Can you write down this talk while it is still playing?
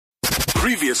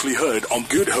Previously heard on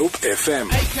Good Hope FM.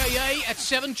 AKA at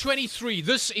 7:23.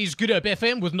 This is Good Hope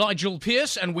FM with Nigel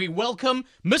Pierce, and we welcome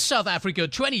Miss South Africa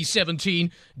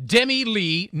 2017,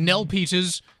 Demi-Leigh,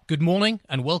 Nel-Peters. Good morning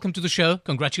and welcome to the show.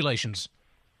 Congratulations.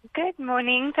 Good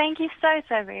morning. Thank you so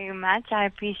very much. I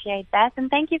appreciate that, and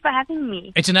thank you for having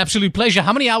me. It's an absolute pleasure.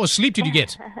 How many hours sleep did you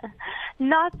get?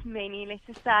 Not many. Let's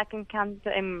just say I can count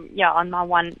them, on my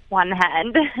one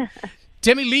hand.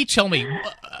 Demi-Leigh, tell me,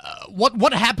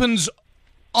 what happens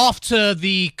after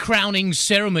the crowning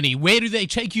ceremony? Where do they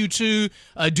take you to?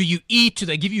 Do you eat? Do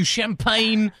they give you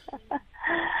champagne?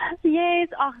 Yes,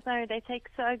 no, they take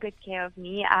so good care of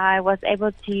me. I was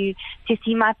able to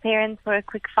see my parents for a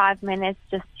quick 5 minutes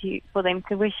for them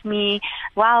to wish me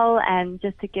well and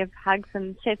just to give hugs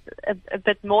and shed a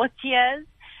bit more tears.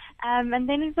 And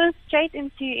then it was straight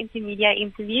into media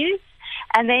interviews.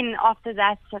 And then after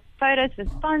that, photos with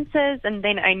sponsors, and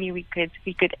then only we could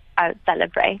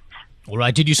celebrate. All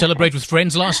right. Did you celebrate with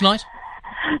friends last night?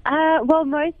 Well,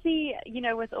 mostly,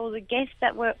 with all the guests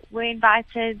that were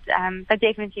invited, but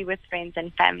definitely with friends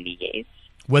and family, yes.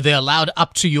 Were they allowed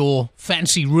up to your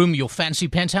fancy room, your fancy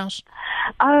penthouse?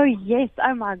 Oh, yes.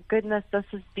 Oh, my goodness. This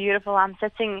is beautiful. I'm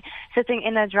sitting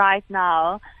in it right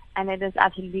now, and it is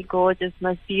absolutely gorgeous.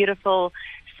 Most beautiful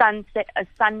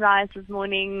sunrise this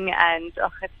morning, and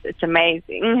it's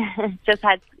amazing. Just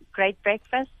had great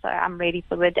breakfast, so I'm ready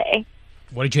for the day.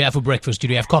 What did you have for breakfast? Did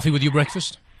you have coffee with your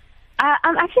breakfast?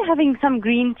 I'm actually having some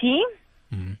green tea,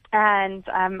 and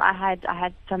I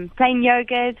had some plain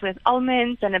yogurt with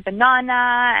almonds and a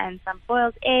banana and some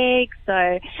boiled eggs,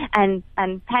 and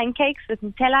pancakes with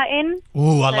Nutella in.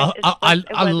 Ooh,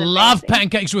 I love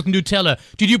pancakes with Nutella.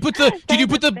 Did you put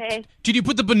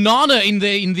the banana in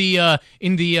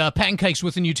the pancakes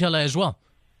with the Nutella as well?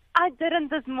 I didn't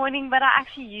this morning, but I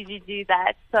actually usually do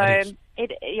that. So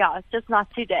it's just not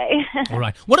today. All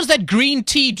right. What does that green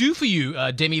tea do for you,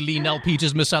 Demi-Leigh,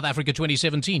 Nel-Peters, Miss South Africa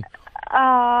 2017?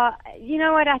 You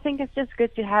know what? I think it's just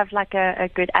good to have like a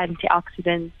good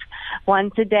antioxidant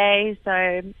once a day. So,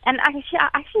 and I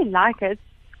actually like it.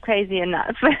 Crazy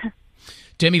enough.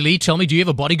 Demi-Leigh, tell me, do you have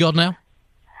a bodyguard now?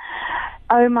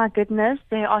 Oh my goodness,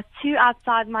 there are 2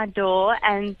 outside my door,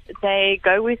 and they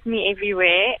go with me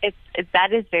everywhere.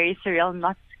 That is very surreal. I'm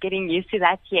not getting used to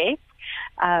that yet.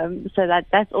 So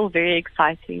that's all very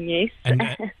exciting. Yes.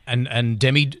 And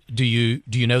Demi, do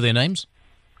you know their names?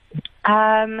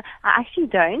 I actually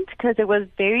don't, because it was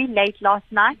very late last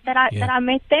night that I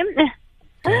met them.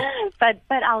 but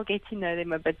I'll get to know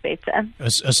them a bit better.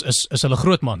 Is hulle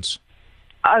groot mans?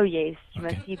 Oh, yes. You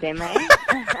must see them, eh?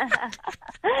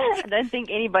 I don't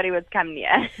think anybody would come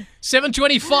near.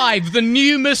 7:25, the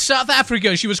new Miss South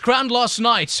Africa. She was crowned last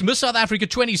night. Miss South Africa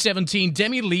 2017,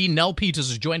 Demi-Leigh, Nel-Peters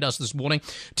has joined us this morning.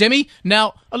 Demi,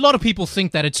 now, a lot of people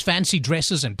think that it's fancy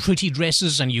dresses and pretty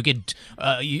dresses and you get,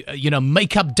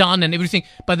 makeup done and everything.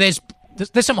 But there's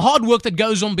some hard work that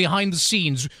goes on behind the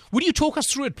scenes. Would you talk us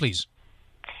through it, please?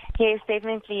 Yes,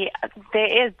 definitely.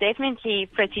 There is definitely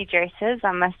pretty dresses.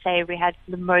 I must say we had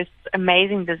the most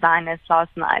amazing designers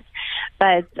last night.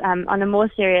 But on a more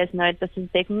serious note, this is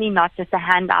definitely not just a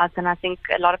handout, and I think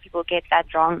a lot of people get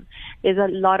that wrong. There's a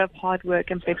lot of hard work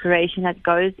and preparation that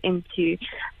goes into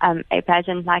a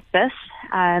pageant like this.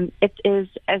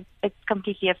 It's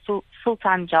completely a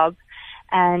full-time job,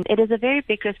 and it is a very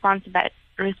big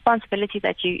responsibility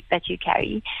that you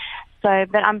carry. So,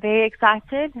 but I'm very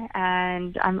excited,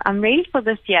 and I'm ready for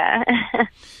this year.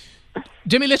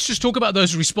 Demi, let's just talk about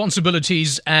those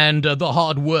responsibilities and the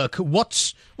hard work.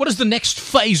 What does the next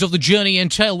phase of the journey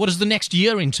entail? What does the next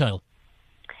year entail?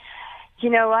 You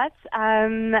know what?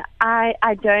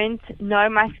 I don't know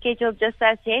my schedule just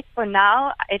as yet. For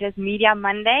now, it is Media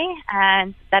Monday,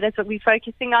 and that is what we're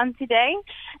focusing on today.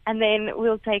 And then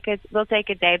we'll take it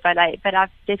day by day. But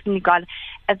I've definitely got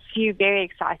a few very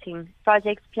exciting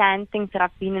projects planned, things that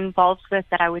I've been involved with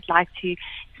that I would like to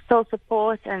still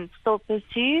support and still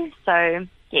pursue. So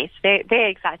yes, very,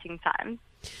 very exciting times.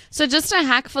 So just a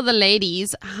hack for the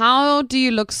ladies: how do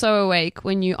you look so awake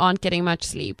when you aren't getting much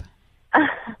sleep?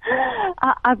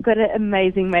 I've got an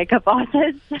amazing makeup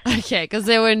artist. Okay, because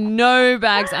there were no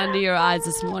bags under your eyes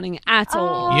this morning at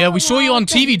all. Yeah, we saw you on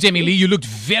TV, Demi-Leigh. You looked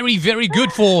very, very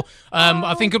good for,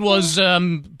 I think it was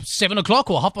 7 o'clock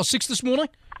or 6:30 this morning.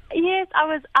 Yes, I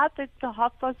was up at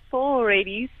 4:30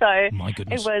 already, so my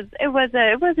goodness. It was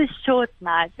a short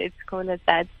night, let's call it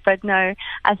that. But no,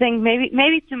 I think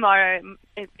maybe tomorrow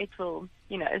it will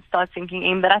start sinking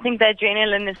in. But I think the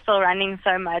adrenaline is still running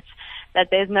so much that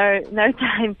there's no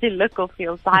time to look or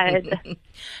feel tired.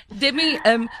 Demi,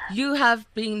 you have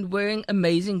been wearing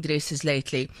amazing dresses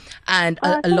lately, and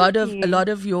a lot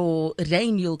of your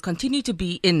reign, you'll continue to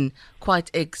be in quite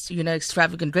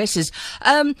extravagant dresses.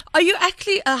 Are you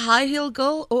actually a high heel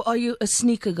girl or are you a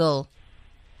sneaker girl?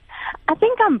 I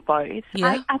think I'm both.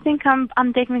 Yeah? I think I'm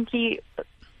definitely,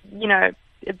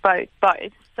 both.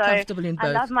 So Comfortable in both.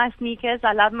 I love my sneakers.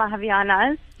 I love my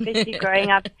Havianas, especially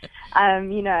growing up,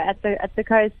 at the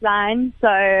coastline. So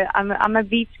I'm a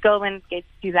beach girl when it gets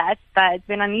to that. But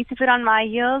when I need to put on my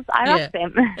heels, I rock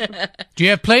them. Do you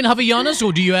have plain Havianas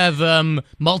or do you have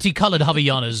multicolored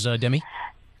Havianas, Demi?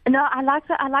 No, I like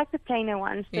the plainer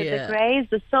ones. So the greys,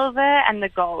 the silver, and the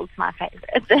gold, my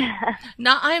favorite.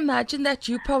 Now, I imagine that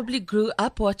you probably grew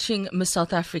up watching Miss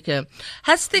South Africa.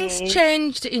 Has things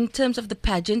changed in terms of the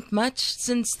pageant much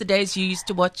since the days you used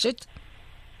to watch it?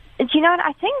 Do you know what?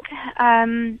 I think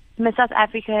Miss South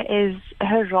Africa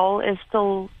her role is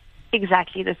still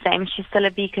exactly the same. She's still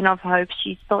a beacon of hope.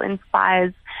 She still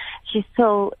inspires. She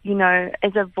still,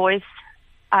 is a voice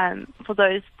for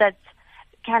those that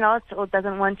cannot or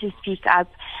doesn't want to speak up.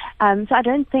 So I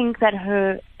don't think that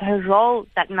her role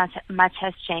that much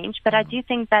has changed, but I do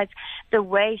think that the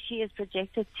way she is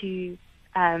projected to,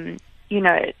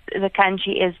 the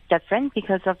country is different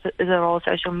because of the role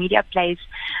social media plays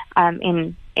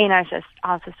in our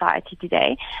society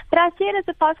today. But I see it as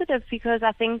a positive because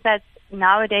I think that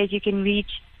nowadays you can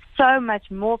reach so much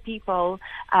more people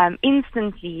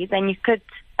instantly than you could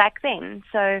back then.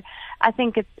 So I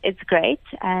think it's great,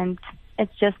 and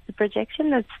it's just the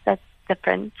projection that's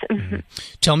different.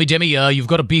 Tell me, Demi, you've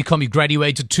got a BCom. You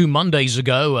graduated 2 Mondays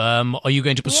ago. Are you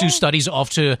going to pursue studies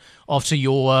after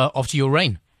your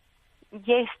reign?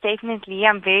 Yes, definitely.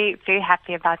 I'm very, very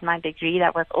happy about my degree.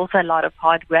 That was also a lot of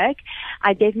hard work.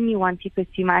 I definitely want to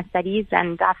pursue my studies,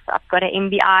 and I've got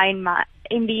an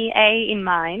MBA in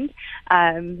mind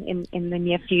in the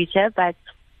near future. But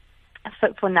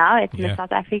for now, it's Miss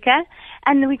South Africa.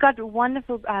 And we got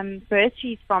wonderful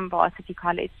bursaries from Varsity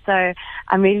College. So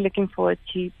I'm really looking forward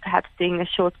to perhaps doing a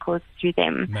short course through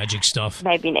them. Magic stuff.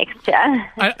 Maybe next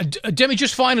year. Demi,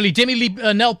 just finally,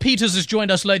 Demi-Leigh, Nel-Peters has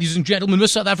joined us, ladies and gentlemen,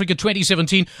 Miss South Africa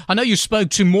 2017. I know you spoke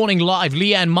to Morning Live,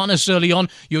 Leanne Munnis early on.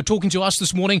 You're talking to us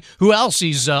this morning. Who else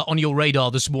is on your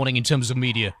radar this morning in terms of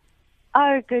media?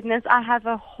 Oh goodness, I have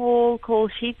a whole call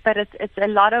sheet, but it's a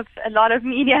lot of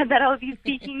media that I'll be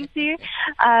speaking to.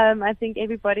 I think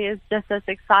everybody is just as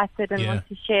excited and wants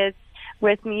to share it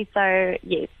with me. So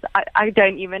yes, I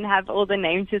don't even have all the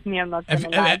names with me. I'm not going to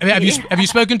lie. Have you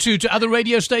spoken to other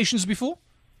radio stations before?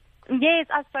 Yes,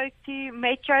 I spoke to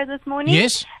Metro this morning.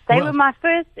 Yes? They were my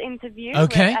first interview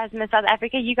as Miss South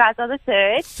Africa. You guys are the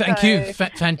third. Thank you.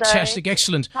 Fantastic.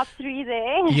 Excellent. Top 3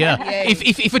 there. Yeah.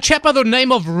 If a chap by the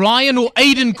name of Ryan or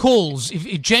Aiden calls, if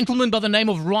a gentleman by the name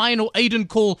of Ryan or Aiden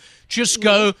call, just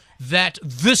go that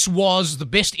this was the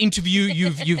best interview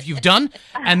you've done,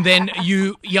 and then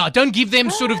don't give them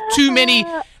sort of too many.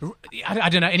 I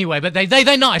don't know. Anyway, but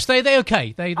they're nice. They're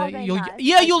okay.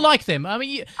 You'll like them. I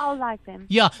mean, I'll like them.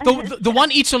 Yeah. The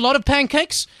one eats a lot of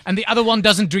pancakes, and the other one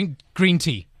doesn't drink green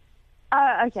tea.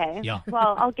 Oh, okay. Yeah.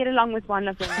 Well, I'll get along with one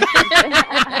of them.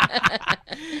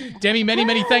 Demi,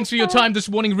 many thanks for your time this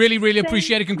morning. Really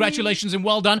appreciate it. Congratulations and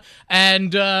well done.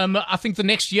 And I think the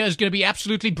next year is going to be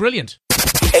absolutely brilliant.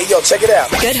 Hey, yo, check it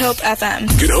out. Good Hope FM.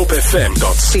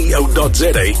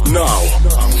 GoodHopeFM.co.za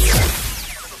now.